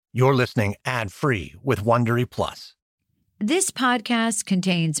You're listening ad-free with Wondery Plus. This podcast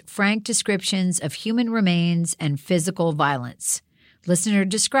contains frank descriptions of human remains and physical violence. Listener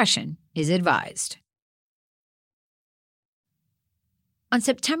discretion is advised. On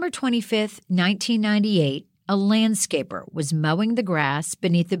September 25th, 1998, a landscaper was mowing the grass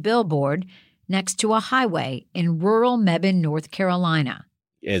beneath the billboard next to a highway in rural Mebane, North Carolina.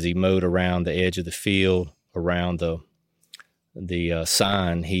 As he mowed around the edge of the field, around the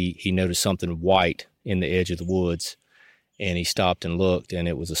sign, he noticed something white in the edge of the woods, and he stopped and looked, and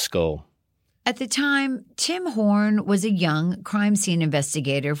it was a skull. At the time, Tim Horne was a young crime scene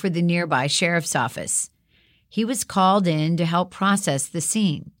investigator for the nearby sheriff's office. He was called in to help process the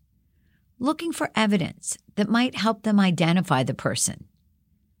scene, looking for evidence that might help them identify the person.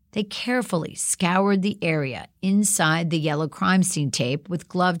 They carefully scoured the area inside the yellow crime scene tape with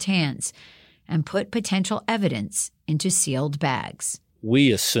gloved hands and put potential evidence into sealed bags.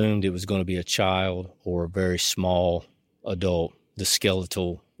 We assumed it was going to be a child or a very small adult. The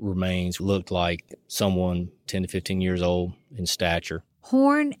skeletal remains looked like someone 10 to 15 years old in stature.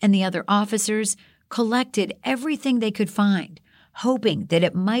 Horne and the other officers collected everything they could find, hoping that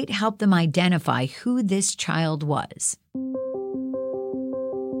it might help them identify who this child was.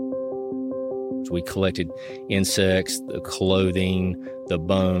 We collected insects, the clothing, the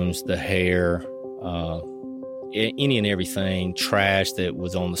bones, the hair, any and everything, trash that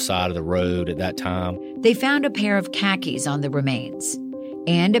was on the side of the road at that time. They found a pair of khakis on the remains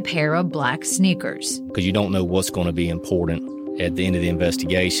and a pair of black sneakers. Because you don't know what's going to be important at the end of the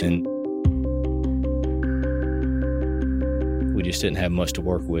investigation. We just didn't have much to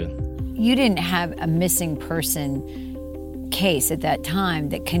work with. You didn't have a missing person case at that time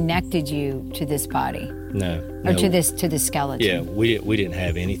that connected you to this body? No. Or to the skeleton? Yeah, we didn't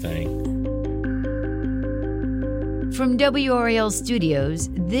have anything. From WRAL Studios,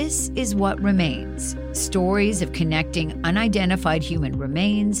 this is What Remains, stories of connecting unidentified human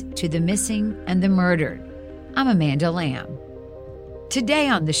remains to the missing and the murdered. I'm Amanda Lamb. Today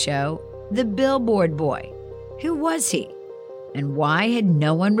on the show, the Billboard Boy. Who was he? And why had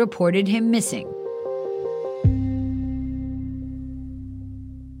no one reported him missing?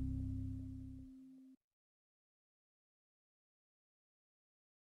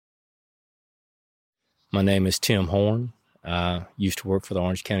 My name is Tim Horne. I used to work for the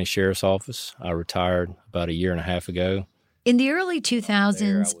Orange County Sheriff's Office. I retired about a year and a half ago. In the early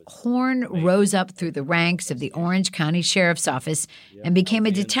 2000s, Horne rose up through the ranks of the Orange County Sheriff's Office and became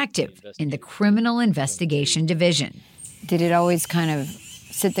a detective in the Criminal Investigation Division. Did it always kind of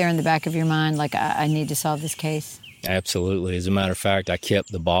sit there in the back of your mind like, I need to solve this case? Absolutely. As a matter of fact, I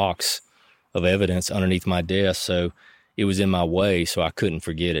kept the box of evidence underneath my desk, so it was in my way, so I couldn't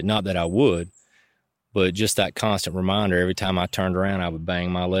forget it. Not that I would, but just that constant reminder, every time I turned around, I would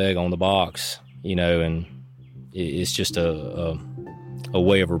bang my leg on the box, and it's just a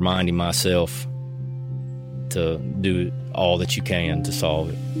way of reminding myself to do all that you can to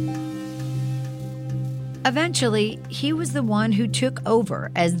solve it. Eventually, he was the one who took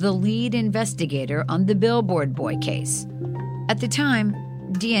over as the lead investigator on the Billboard Boy case. At the time,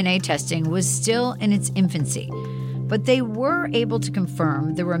 DNA testing was still in its infancy, but they were able to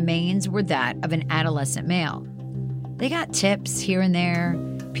confirm the remains were that of an adolescent male. They got tips here and there,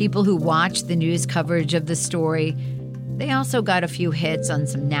 people who watched the news coverage of the story. They also got a few hits on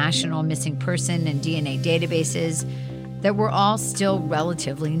some national missing person and DNA databases that were all still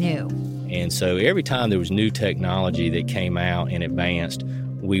relatively new. And so every time there was new technology that came out and advanced,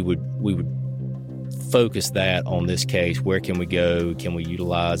 we would focus that on this case. Where can we go? Can we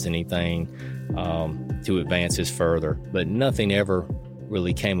utilize anything to advance this further? But nothing ever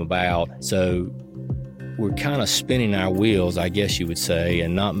really came about. So we're kind of spinning our wheels, I guess you would say,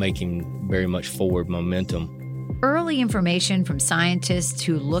 and not making very much forward momentum. Early information from scientists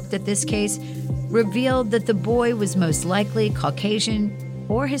who looked at this case revealed that the boy was most likely Caucasian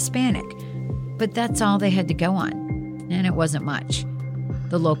or Hispanic. But that's all they had to go on, and it wasn't much.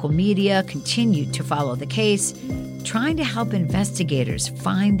 The local media continued to follow the case, trying to help investigators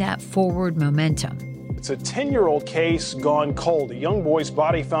find that forward momentum. It's a 10-year-old case gone cold. A young boy's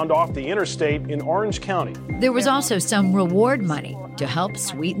body found off the interstate in Orange County. There was also some reward money to help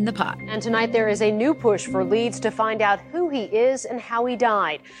sweeten the pot. And tonight there is a new push for leads to find out who he is and how he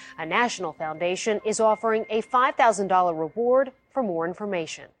died. A national foundation is offering a $5,000 reward for more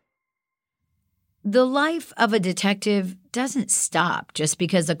information. The life of a detective doesn't stop just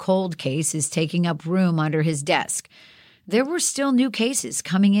because a cold case is taking up room under his desk. There were still new cases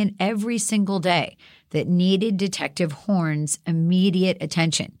coming in every single day that needed Detective Horne's immediate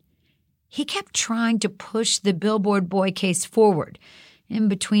attention. He kept trying to push the Billboard Boy case forward, in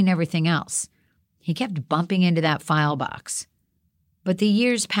between everything else. He kept bumping into that file box. But the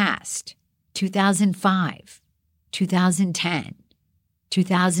years passed. 2005, 2010,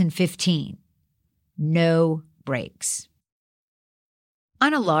 2015. No breaks.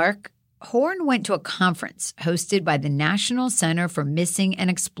 On a lark, Horne went to a conference hosted by the National Center for Missing and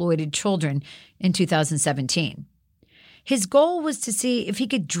Exploited Children in 2017. His goal was to see if he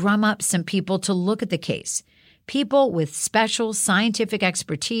could drum up some people to look at the case, people with special scientific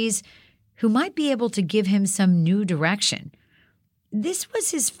expertise who might be able to give him some new direction. This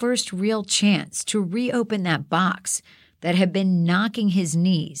was his first real chance to reopen that box that had been knocking his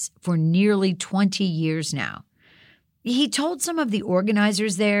knees for nearly 20 years now. He told some of the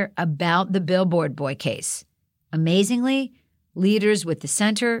organizers there about the Billboard Boy case. Amazingly, leaders with the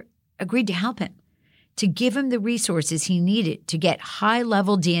center agreed to help him, to give him the resources he needed to get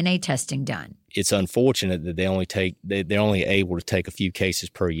high-level DNA testing done. It's unfortunate that they're only able to take a few cases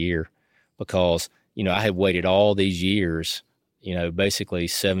per year because, I had waited all these years, basically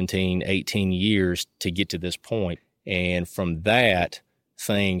 17, 18 years to get to this point. And from that,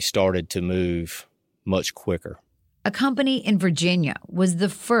 things started to move much quicker. A company in Virginia was the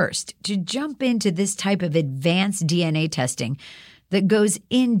first to jump into this type of advanced DNA testing that goes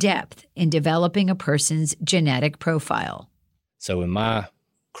in depth in developing a person's genetic profile. So in my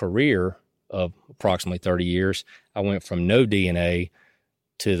career of approximately 30 years, I went from no DNA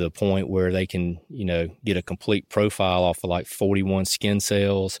to the point where they can, get a complete profile off of like 41 skin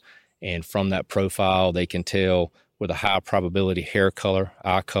cells. And from that profile, they can tell with a high probability hair color,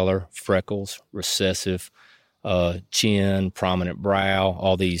 eye color, freckles, recessive, chin, prominent brow,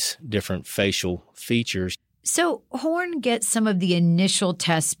 all these different facial features. So Horne gets some of the initial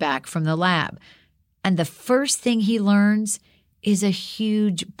tests back from the lab, and the first thing he learns is a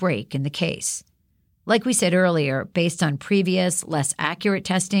huge break in the case. Like we said earlier, based on previous, less accurate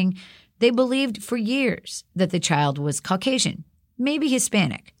testing, they believed for years that the child was Caucasian, maybe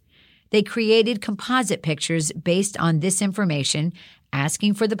Hispanic. They created composite pictures based on this information,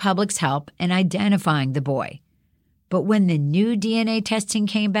 asking for the public's help in identifying the boy. But when the new DNA testing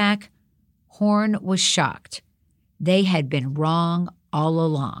came back, Horne was shocked. They had been wrong all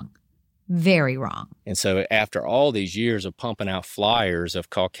along. Very wrong. And so after all these years of pumping out flyers of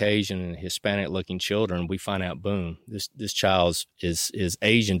Caucasian and Hispanic-looking children, we find out, boom, this child is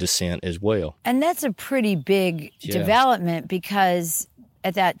Asian descent as well. And that's a pretty big development because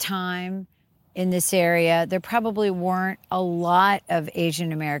at that time in this area, there probably weren't a lot of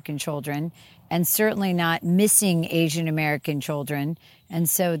Asian American children, and certainly not missing Asian American children. And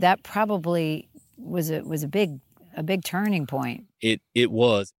so that probably was a big turning point. It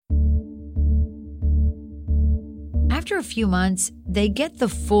was. After a few months, they get the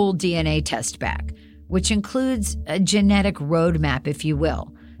full DNA test back, which includes a genetic roadmap, if you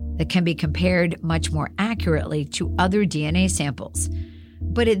will, that can be compared much more accurately to other DNA samples.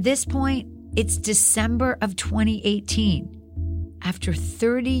 But at this point, it's December of 2018. After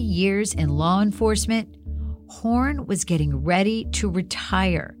 30 years in law enforcement, Horne was getting ready to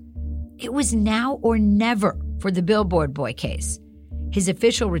retire. It was now or never for the Billboard Boy case. His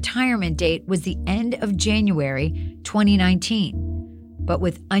official retirement date was the end of January 2019. But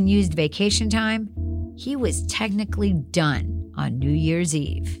with unused vacation time, he was technically done on New Year's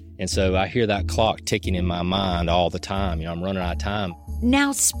Eve. And so I hear that clock ticking in my mind all the time. I'm running out of time.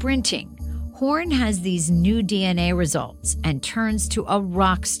 Now sprinting, Horne has these new DNA results and turns to a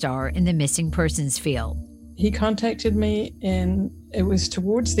rock star in the missing persons field. He contacted me it was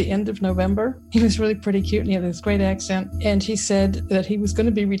towards the end of November. He was really pretty cute and he had this great accent. And he said that he was going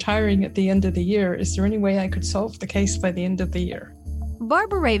to be retiring at the end of the year. Is there any way I could solve the case by the end of the year?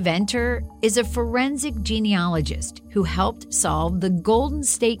 Barbara Rae-Venter is a forensic genealogist who helped solve the Golden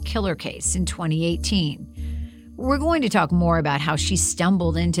State Killer case in 2018. We're going to talk more about how she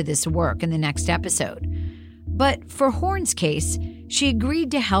stumbled into this work in the next episode. But for Horne's case, she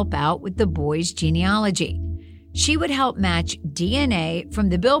agreed to help out with the boy's genealogy. She would help match DNA from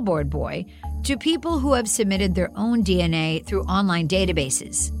the Billboard Boy to people who have submitted their own DNA through online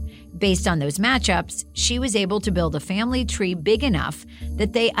databases. Based on those matchups, she was able to build a family tree big enough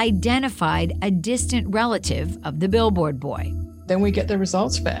that they identified a distant relative of the Billboard Boy. Then we get the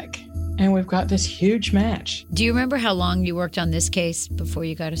results back, and we've got this huge match. Do you remember how long you worked on this case before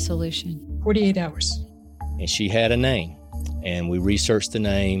you got a solution? 48 hours. And she had a name, and we researched the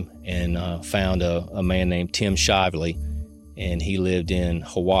name and found a man named Tim Shively, and he lived in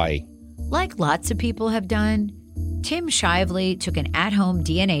Hawaii. Like lots of people have done, Tim Shively took an at-home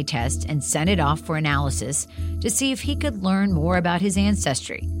DNA test and sent it off for analysis to see if he could learn more about his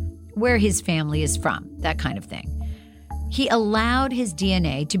ancestry, where his family is from, that kind of thing. He allowed his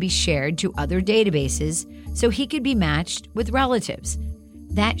DNA to be shared to other databases so he could be matched with relatives.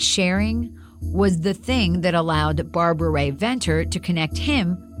 That sharing was the thing that allowed Barbara Rae-Venter to connect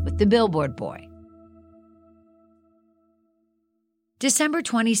him with the Billboard Boy. December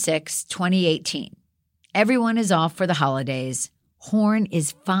 26, 2018. Everyone is off for the holidays. Horne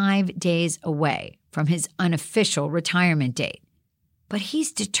is 5 days away from his unofficial retirement date. But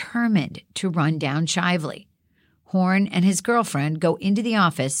he's determined to run down Shively. Horne and his girlfriend go into the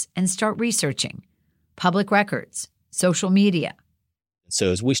office and start researching public records, social media.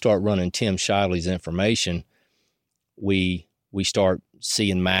 So as we start running Tim Shively's information, we start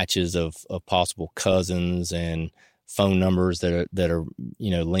seeing matches of possible cousins and phone numbers that are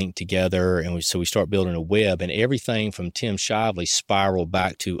linked together, and so we start building a web, and everything from Tim Shively spiraled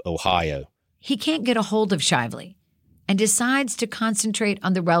back to Ohio. He can't get a hold of Shively and decides to concentrate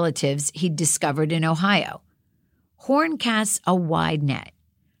on the relatives he'd discovered in Ohio. Horne casts a wide net,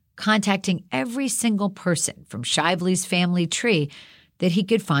 contacting every single person from Shively's family tree that he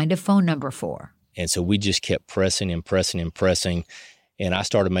could find a phone number for. And so we just kept pressing, and I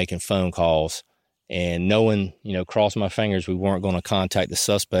started making phone calls, and knowing, crossed my fingers we weren't going to contact the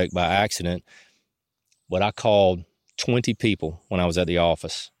suspect by accident, but I called 20 people when I was at the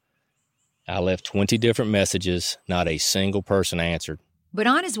office. I left 20 different messages. Not a single person answered. But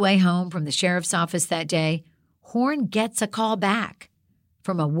on his way home from the sheriff's office that day, Horne gets a call back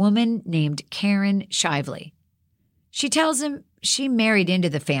from a woman named Karen Shively. She tells him she married into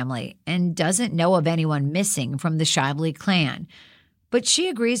the family and doesn't know of anyone missing from the Shively clan, but she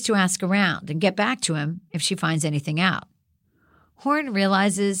agrees to ask around and get back to him if she finds anything out. Horne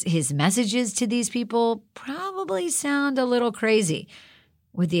realizes his messages to these people probably sound a little crazy.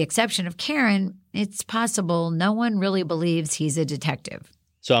 With the exception of Karen, it's possible no one really believes he's a detective.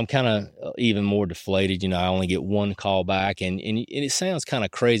 So I'm kind of even more deflated. I only get one call back, and it sounds kind of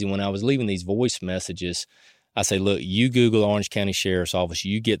crazy. When I was leaving these voice messages, I say, look, you Google Orange County Sheriff's Office,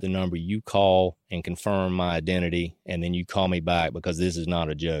 you get the number, you call and confirm my identity, and then you call me back because this is not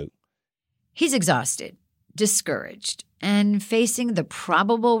a joke. He's exhausted, discouraged, and facing the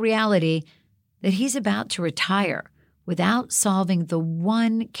probable reality that he's about to retire without solving the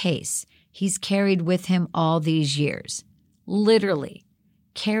one case he's carried with him all these years. Literally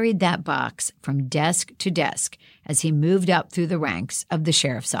carried that box from desk to desk as he moved up through the ranks of the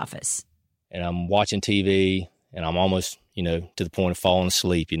sheriff's office. And I'm watching TV, and I'm almost, to the point of falling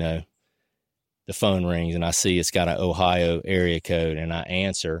asleep, The phone rings, and I see it's got an Ohio area code, and I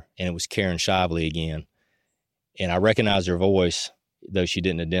answer, and it was Karen Shively again. And I recognized her voice, though she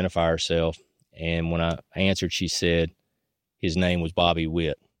didn't identify herself. And when I answered, she said his name was Bobby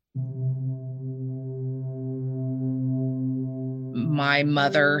Witt. My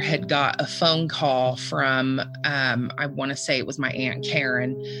mother had got a phone call from, I want to say it was my Aunt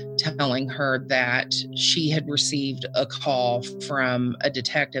Karen, telling her that she had received a call from a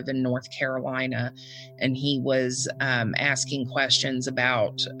detective in North Carolina, and he was asking questions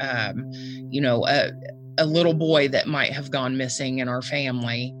about, a little boy that might have gone missing in our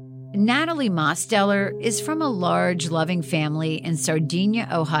family. Natalie Mosteller is from a large, loving family in Sardinia,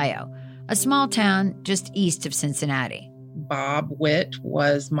 Ohio, a small town just east of Cincinnati. Bob Witt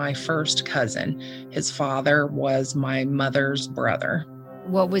was my first cousin. His father was my mother's brother.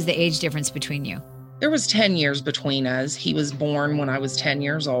 What was the age difference between you? There was 10 years between us. He was born when I was 10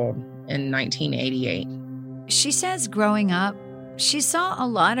 years old in 1988. She says growing up, she saw a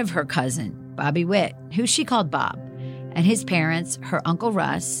lot of her cousin, Bobby Witt, who she called Bob, and his parents, her Uncle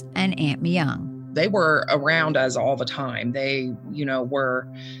Russ and Aunt Myung. They were around us all the time. They, were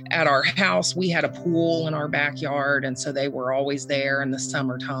at our house. We had a pool in our backyard, and so they were always there in the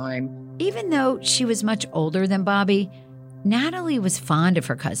summertime. Even though she was much older than Bobby, Natalie was fond of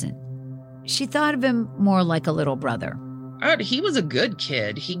her cousin. She thought of him more like a little brother. He was a good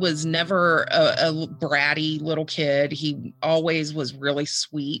kid. He was never a bratty little kid. He always was really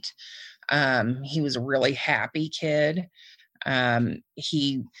sweet. He was a really happy kid.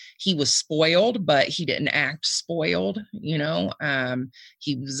 He was spoiled, but he didn't act spoiled,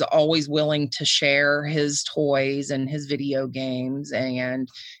 He was always willing to share his toys and his video games, and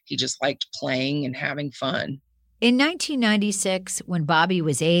he just liked playing and having fun. In 1996, when Bobby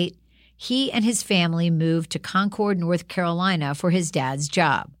was 8, he and his family moved to Concord, North Carolina for his dad's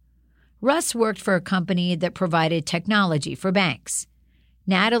job. Russ worked for a company that provided technology for banks.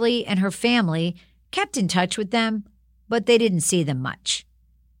 Natalie and her family kept in touch with them, but they didn't see them much.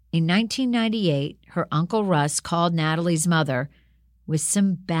 In 1998, her Uncle Russ called Natalie's mother with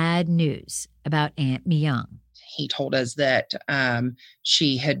some bad news about Aunt Myung. He told us that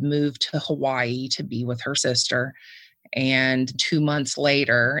she had moved to Hawaii to be with her sister, And 2 months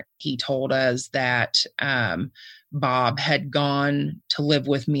later, he told us that Bob had gone to live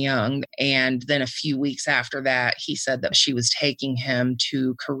with Myung. And then a few weeks after that, he said that she was taking him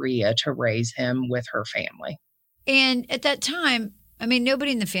to Korea to raise him with her family. And at that time, I mean,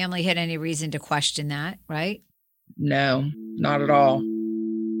 nobody in the family had any reason to question that, right? No, not at all.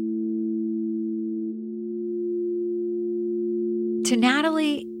 To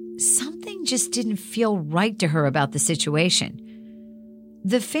Natalie, something just didn't feel right to her about the situation.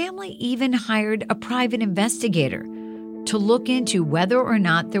 The family even hired a private investigator to look into whether or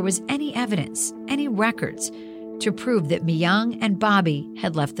not there was any evidence, any records, to prove that Myung and Bobby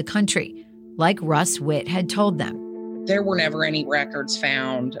had left the country, like Russ Witt had told them. There were never any records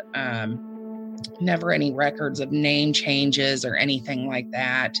found, never any records of name changes or anything like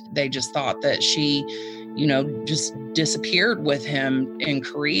that. They just thought that she, just disappeared with him in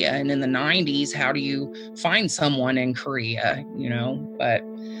Korea. And in the 90s, how do you find someone in Korea, But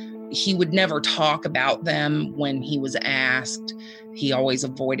he would never talk about them when he was asked. He always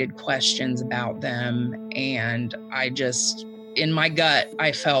avoided questions about them. And in my gut,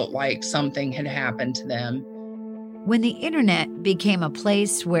 I felt like something had happened to them. When the internet became a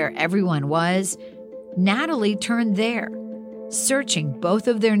place where everyone was, Natalie turned there, searching both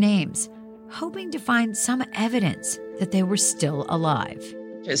of their names, hoping to find some evidence that they were still alive.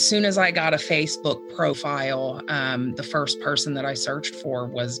 As soon as I got a Facebook profile, the first person that I searched for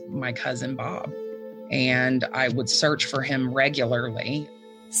was my cousin Bob, and I would search for him regularly.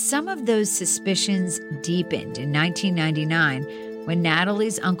 Some of those suspicions deepened in 1999 when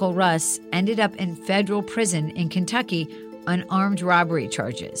Natalie's Uncle Russ ended up in federal prison in Kentucky on armed robbery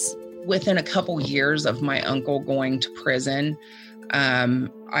charges. Within a couple years of my uncle going to prison,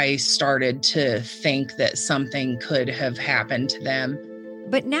 I started to think that something could have happened to them.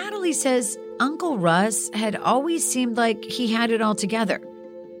 But Natalie says Uncle Russ had always seemed like he had it all together.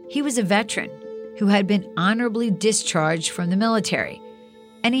 He was a veteran who had been honorably discharged from the military,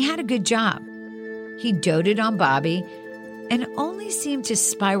 and he had a good job. He doted on Bobby and only seemed to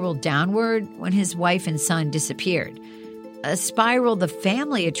spiral downward when his wife and son disappeared, a spiral the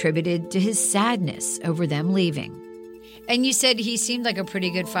family attributed to his sadness over them leaving. And you said he seemed like a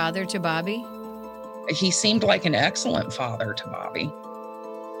pretty good father to Bobby? He seemed like an excellent father to Bobby.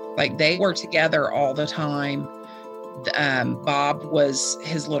 Like, they were together all the time. Bob was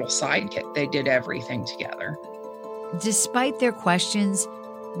his little sidekick. They did everything together. Despite their questions,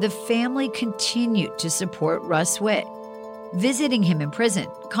 the family continued to support Russ Witt, visiting him in prison,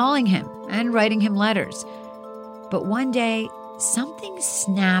 calling him, and writing him letters. But one day, something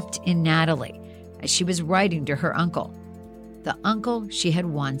snapped in Natalie as she was writing to her uncle, the uncle she had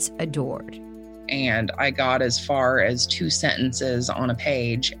once adored. And I got as far as 2 sentences on a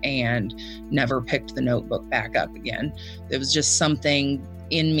page and never picked the notebook back up again. There was just something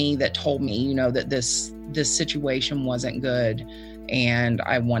in me that told me, that this situation wasn't good, and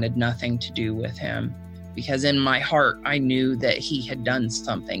I wanted nothing to do with him, because in my heart, I knew that he had done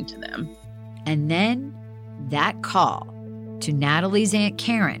something to them. And then that call to Natalie's Aunt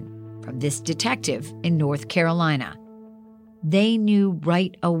Karen from this detective in North Carolina. They knew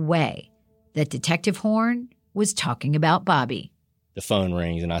right away that Detective Horne was talking about Bobby. The phone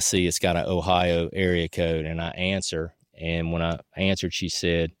rings and I see it's got an Ohio area code, and I answer. And when I answered, she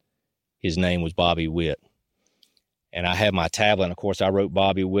said his name was Bobby Witt. And I had my tablet, and of course I wrote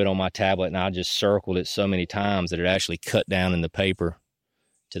Bobby Witt on my tablet, and I just circled it so many times that it actually cut down in the paper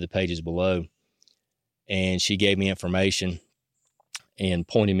to the pages below. And she gave me information and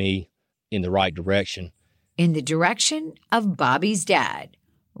pointed me in the right direction. In the direction of Bobby's dad,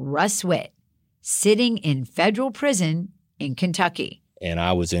 Russ Witt, sitting in federal prison in Kentucky. And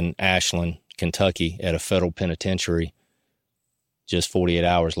I was in Ashland, Kentucky at a federal penitentiary just 48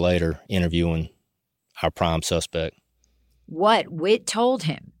 hours later interviewing our prime suspect. What Witt told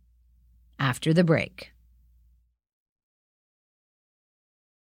him after the break.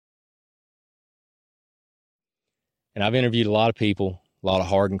 And I've interviewed a lot of people, a lot of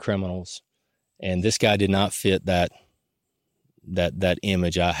hardened criminals, and this guy did not fit that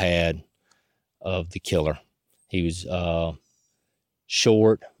image I had of the killer. He was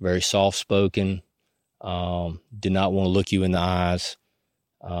short, very soft-spoken, did not want to look you in the eyes,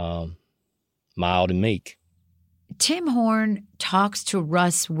 mild and meek. Tim Horne talks to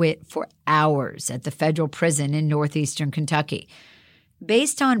Russ Witt for hours at the federal prison in northeastern Kentucky.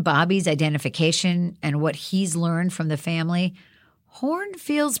 Based on Bobby's identification and what he's learned from the family, Horne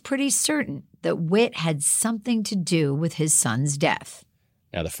feels pretty certain that Witt had something to do with his son's death.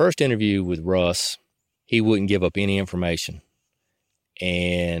 Now, the first interview with Russ, he wouldn't give up any information.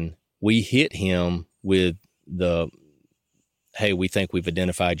 And we hit him with the hey, we think we've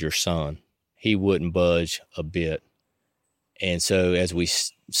identified your son. He wouldn't budge a bit. And so as we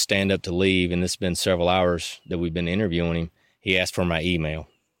stand up to leave, and it's been several hours that we've been interviewing him, he asked for my email.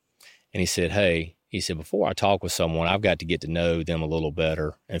 And he said, hey, before I talk with someone, I've got to get to know them a little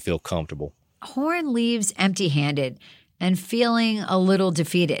better and feel comfortable. Horne leaves empty-handed and feeling a little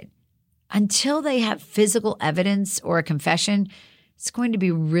defeated. Until they have physical evidence or a confession, it's going to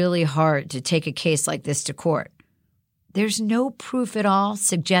be really hard to take a case like this to court. There's no proof at all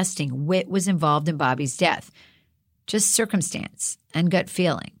suggesting Whit was involved in Bobby's death, just circumstance and gut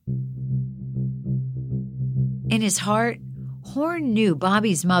feeling. In his heart, Horne knew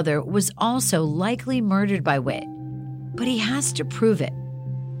Bobby's mother was also likely murdered by Whit, but he has to prove it.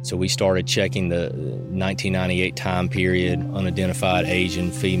 So we started checking the 1998 time period, unidentified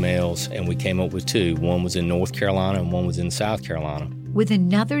Asian females, and we came up with two. One was in North Carolina and one was in South Carolina. With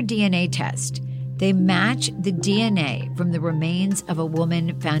another DNA test, they match the DNA from the remains of a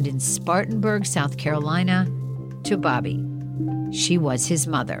woman found in Spartanburg, South Carolina, to Bobby. She was his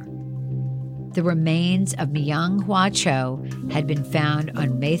mother. The remains of Myung Hwa Cho had been found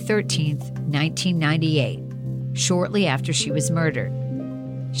on May 13, 1998, shortly after she was murdered.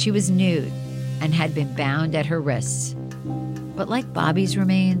 She was nude and had been bound at her wrists. But like Bobby's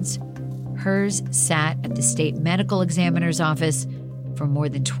remains, hers sat at the state medical examiner's office for more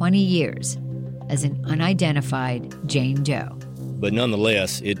than 20 years as an unidentified Jane Doe. But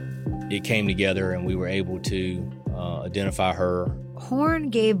nonetheless, it came together and we were able to identify her. Horne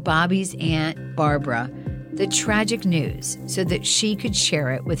gave Bobby's aunt, Barbara, the tragic news so that she could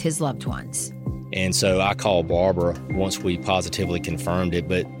share it with his loved ones. And so I called Barbara once we positively confirmed it,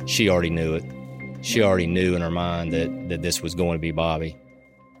 but she already knew it. She already knew in her mind that this was going to be Bobby.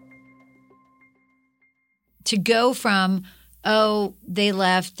 To go from, oh, they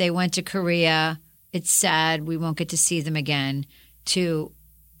left, they went to Korea, it's sad, we won't get to see them again, to,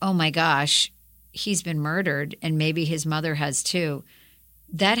 oh my gosh, he's been murdered and maybe his mother has too.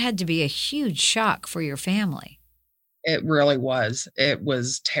 That had to be a huge shock for your family. It really was. It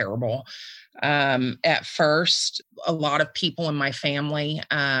was terrible. At first, a lot of people in my family,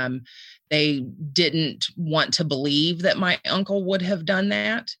 they didn't want to believe that my uncle would have done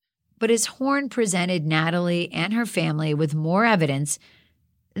that. But as Horne presented Natalie and her family with more evidence,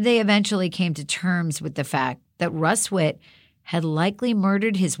 they eventually came to terms with the fact that Russ Whit had likely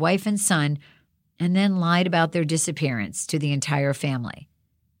murdered his wife and son and then lied about their disappearance to the entire family.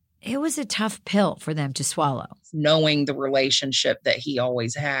 It was a tough pill for them to swallow. Knowing the relationship that he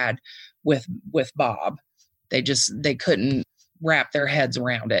always had with Bob, they couldn't wrap their heads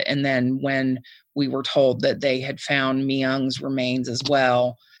around it. And then when we were told that they had found Myung's remains as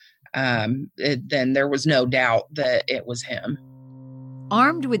well, then there was no doubt that it was him.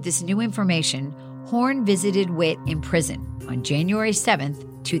 Armed with this new information, Horne visited Whit in prison on January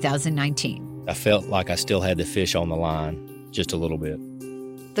 7th, 2019. I felt like I still had the fish on the line, just a little bit.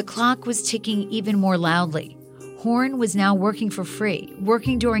 The clock was ticking even more loudly. Horne was now working for free,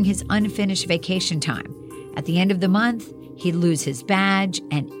 working during his unfinished vacation time. At the end of the month, he'd lose his badge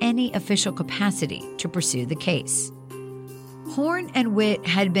and any official capacity to pursue the case. Horne and Whit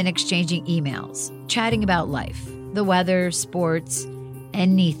had been exchanging emails, chatting about life, the weather, sports,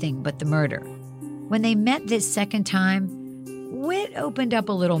 anything but the murder. When they met this second time, Whit opened up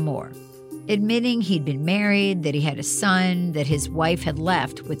a little more, admitting he'd been married, that he had a son, that his wife had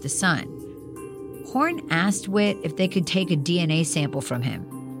left with the son. Horne asked Whit if they could take a DNA sample from him.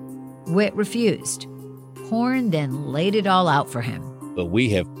 Whit refused. Horne then laid it all out for him. But we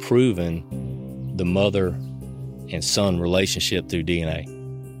have proven the mother and son relationship through DNA.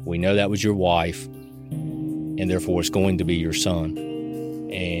 We know that was your wife, and therefore it's going to be your son.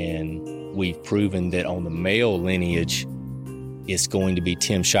 And we've proven that on the male lineage, it's going to be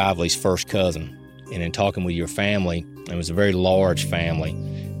Tim Shively's first cousin. And in talking with your family, it was a very large family,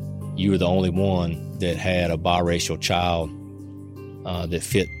 you were the only one that had a biracial child that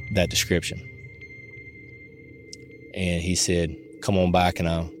fit that description. And he said, come on back and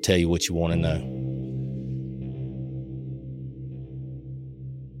I'll tell you what you want to know.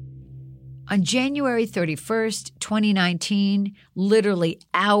 On January 31st, 2019, literally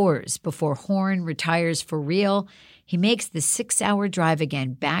hours before Horne retires for real, he makes the 6-hour drive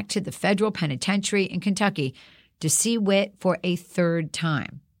again back to the federal penitentiary in Kentucky to see Whit for a third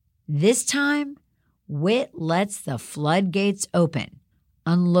time. This time, Whit lets the floodgates open,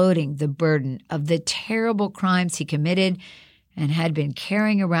 unloading the burden of the terrible crimes he committed and had been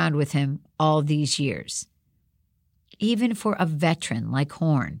carrying around with him all these years. Even for a veteran like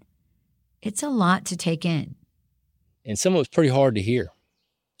Horne, it's a lot to take in. And some of it's pretty hard to hear.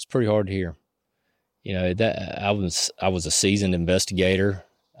 It's pretty hard to hear. You know, that I was a seasoned investigator.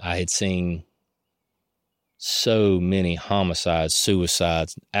 I had seen so many homicides,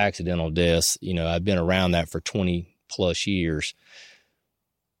 suicides, accidental deaths. You know, I've been around that for 20 plus years.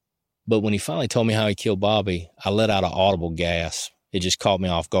 But when he finally told me how he killed Bobby, I let out an audible gasp. It just caught me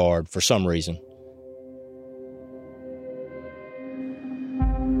off guard for some reason.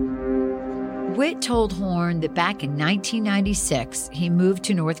 Witt told Horne that back in 1996, he moved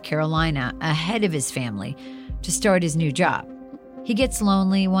to North Carolina ahead of his family to start his new job. He gets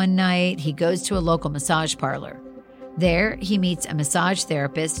lonely one night. He goes to a local massage parlor. There, he meets a massage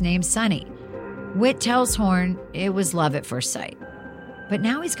therapist named Sonny. Witt tells Horne it was love at first sight. But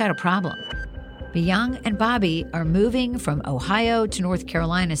now he's got a problem. Young and Bobby are moving from Ohio to North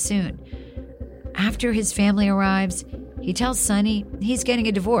Carolina soon. After his family arrives, he tells Sonny he's getting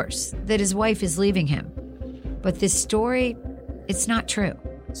a divorce, that his wife is leaving him. But this story, it's not true.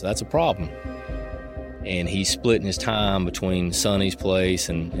 So that's a problem. And he's splitting his time between Sonny's place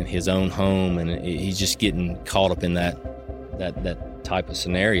and his own home, and he's just getting caught up in that type of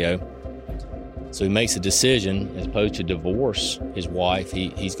scenario. So he makes a decision, as opposed to divorce his wife,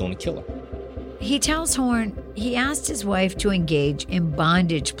 he's going to kill her. He tells Horne he asked his wife to engage in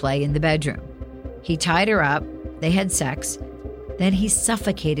bondage play in the bedroom. He tied her up, they had sex, then he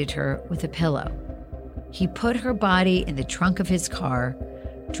suffocated her with a pillow. He put her body in the trunk of his car,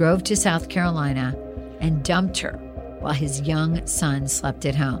 drove to South Carolina, and dumped her while his young son slept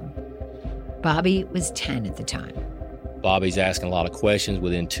at home. Bobby was 10 at the time. Bobby's asking a lot of questions.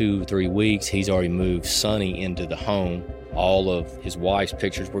 Within 2 or 3 weeks, he's already moved Sonny into the home. All of his wife's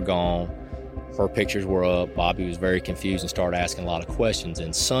pictures were gone. Her pictures were up. Bobby was very confused and started asking a lot of questions.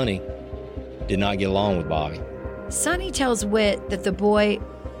 And Sonny did not get along with Bobby. Sonny tells Witt that the boy,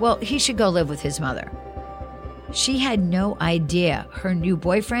 he should go live with his mother. She had no idea her new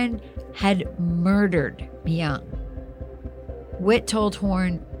boyfriend had murdered Young. Witt told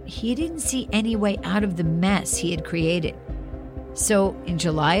Horne he didn't see any way out of the mess he had created. So in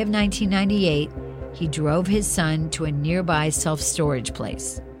July of 1998, he drove his son to a nearby self-storage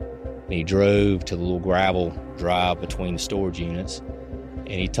place. He drove to the little gravel drive between the storage units, and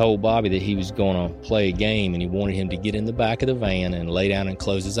he told Bobby that he was going to play a game, and he wanted him to get in the back of the van and lay down and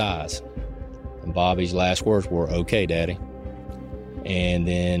close his eyes. And Bobby's last words were, "Okay, Daddy." And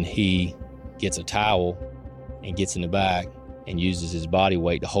then he gets a towel and gets in the back and uses his body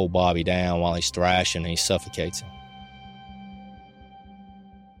weight to hold Bobby down while he's thrashing, and he suffocates him.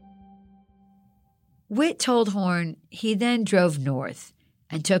 Witt told Horne he then drove north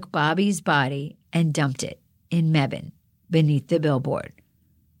and took Bobby's body and dumped it in Mebane beneath the billboard.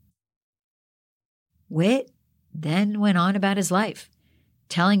 Witt then went on about his life,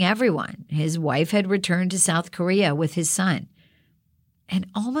 telling everyone his wife had returned to South Korea with his son. And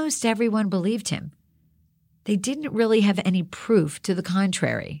almost everyone believed him. They didn't really have any proof to the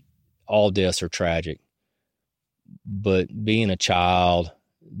contrary. All deaths are tragic. But being a child,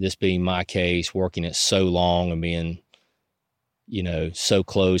 this being my case, working it so long and being, so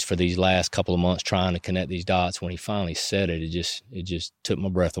close for these last couple of months trying to connect these dots, when he finally said it, it just took my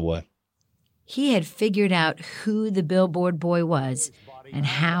breath away. He had figured out who the Billboard Boy was and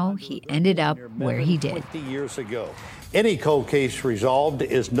how he ended up where he did. 20 years ago. Any cold case resolved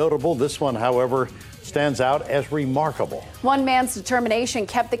is notable. This one, however, stands out as remarkable. One man's determination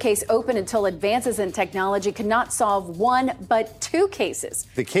kept the case open until advances in technology could not solve one, but 2 cases.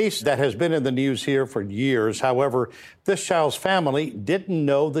 The case that has been in the news here for years, however, this child's family didn't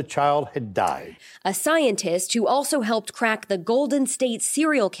know the child had died. A scientist who also helped crack the Golden State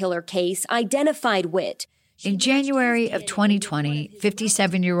serial killer case identified Witt. In January of 2020,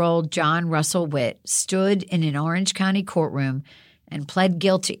 57-year-old John Russell Witt stood in an Orange County courtroom and pled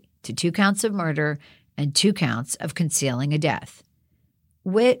guilty to 2 counts of murder and 2 counts of concealing a death.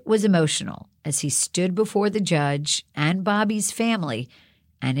 Witt was emotional as he stood before the judge and Bobby's family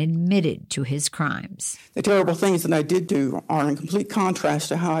and admitted to his crimes. The terrible things that I did do are in complete contrast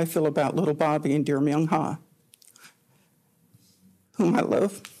to how I feel about little Bobby and dear Myung Ha, whom I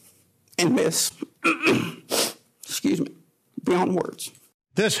love and miss. Excuse me, beyond words.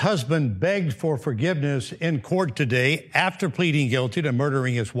 This husband begged for forgiveness in court today after pleading guilty to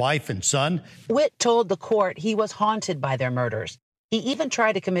murdering his wife and son. Witt told the court he was haunted by their murders. He even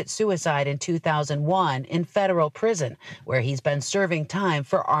tried to commit suicide in 2001 in federal prison, where he's been serving time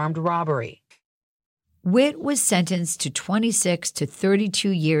for armed robbery. Witt was sentenced to 26 to 32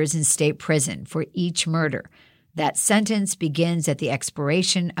 years in state prison for each murder. That sentence begins at the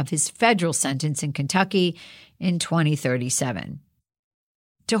expiration of his federal sentence in Kentucky in 2037.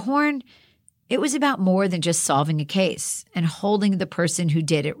 To Horne, it was about more than just solving a case and holding the person who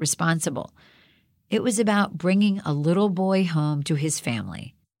did it responsible. It was about bringing a little boy home to his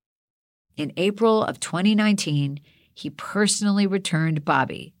family. In April of 2019, he personally returned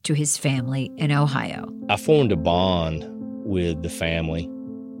Bobby to his family in Ohio. I formed a bond with the family,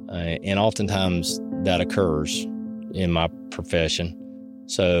 and oftentimes that occurs in my profession.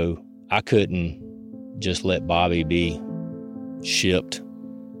 So I couldn't just let Bobby be shipped,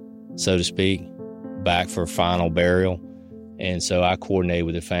 so to speak, back for final burial. And so I coordinated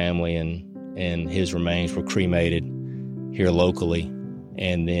with the family, and his remains were cremated here locally.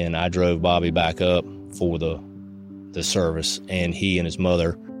 And then I drove Bobby back up for the service, and he and his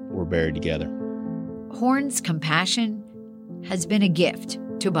mother were buried together. Horne's compassion has been a gift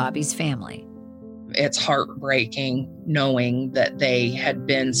to Bobby's family. It's heartbreaking knowing that they had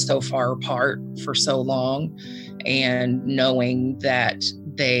been so far apart for so long, and knowing that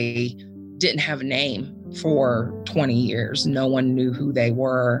they didn't have a name for 20 years. No one knew who they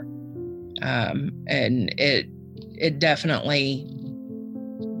were. And it definitely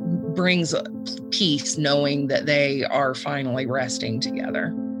brings peace knowing that they are finally resting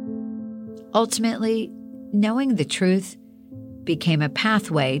together. Ultimately, knowing the truth became a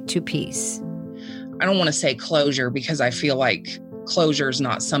pathway to peace. I don't want to say closure, because I feel like closure is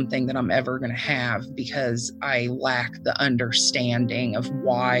not something that I'm ever going to have, because I lack the understanding of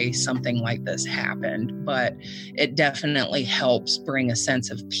why something like this happened. But it definitely helps bring a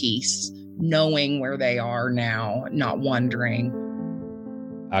sense of peace, knowing where they are now, not wondering.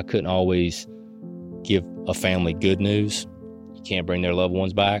 I couldn't always give a family good news. You can't bring their loved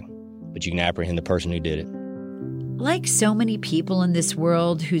ones back, but you can apprehend the person who did it. Like so many people in this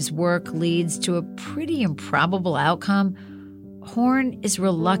world whose work leads to a pretty improbable outcome, Horne is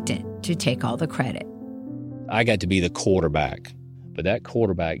reluctant to take all the credit. I got to be the quarterback, but that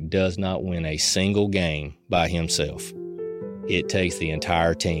quarterback does not win a single game by himself. It takes the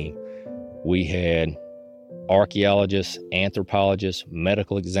entire team. We had archaeologists, anthropologists,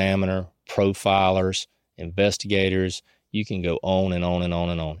 medical examiner, profilers, investigators. You can go on and on and on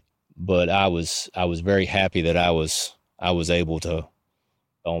and on. But I was very happy that I was able to,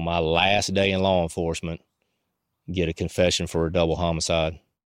 on my last day in law enforcement, get a confession for a double homicide.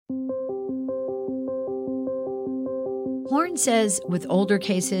 Horne says with older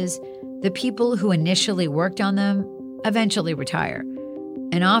cases, the people who initially worked on them eventually retire.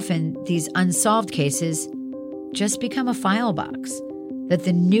 And often these unsolved cases just become a file box that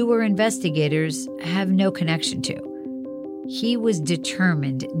the newer investigators have no connection to. He was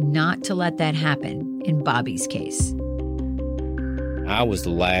determined not to let that happen in Bobby's case. I was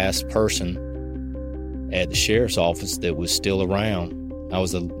the last person at the sheriff's office that was still around. I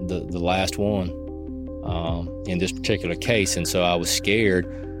was the last one in this particular case, and so I was scared,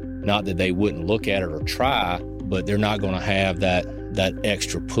 not that they wouldn't look at it or try, but they're not going to have that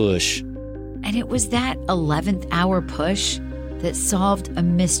extra push. And it was that 11th hour push that solved a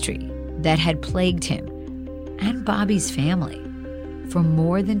mystery that had plagued him and Bobby's family for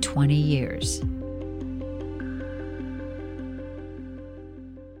more than 20 years.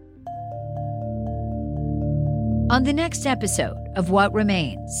 On the next episode of What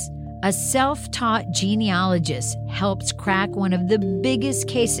Remains, a self-taught genealogist helps crack one of the biggest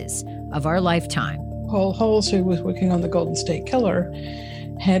cases of our lifetime. Paul Holes, who was working on the Golden State Killer,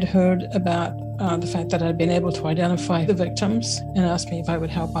 had heard about the fact that I'd been able to identify the victims and asked me if I would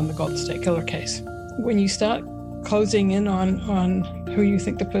help on the Golden State Killer case. When you start closing in on who you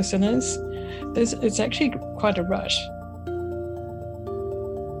think the person is, it's actually quite a rush.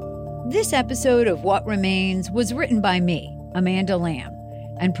 This episode of What Remains was written by me, Amanda Lamb,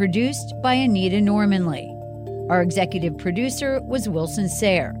 and produced by Anita Normanley. Our executive producer was Wilson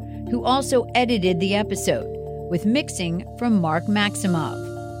Sayre, who also edited the episode, with mixing from Mark Maximov.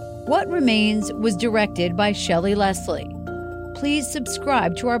 What Remains was directed by Shelley Leslie. Please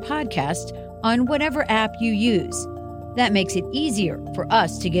subscribe to our podcast on whatever app you use. That makes it easier for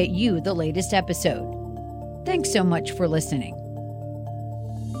us to get you the latest episode. Thanks so much for listening.